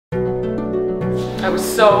I was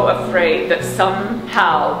so afraid that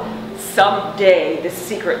somehow, someday, this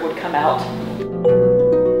secret would come out.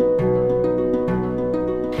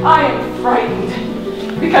 I am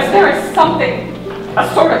frightened because there is something,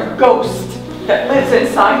 a sort of ghost, that lives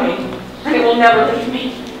inside me, and it will never leave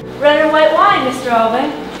me. Red or white wine, Mr.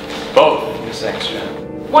 Alving? Both, Miss Extra.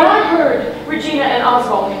 When I heard Regina and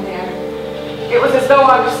Oswald in there, it was as though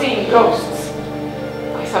I was seeing ghosts.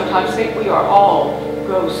 I sometimes think we are all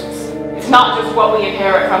ghosts. It's not just what we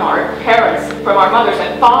inherit from our parents, from our mothers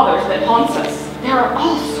and fathers that haunts us. There are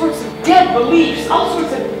all sorts of dead beliefs, all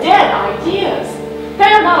sorts of dead ideas. They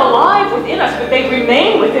are not alive within us, but they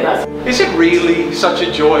remain within us. Is it really such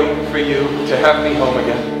a joy for you to have me home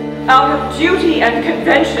again? Out of duty and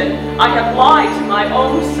convention, I have lied to my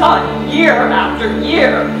own son year after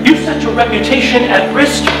year. You set your reputation at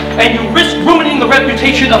risk, and you risk ruining the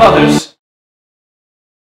reputation of others.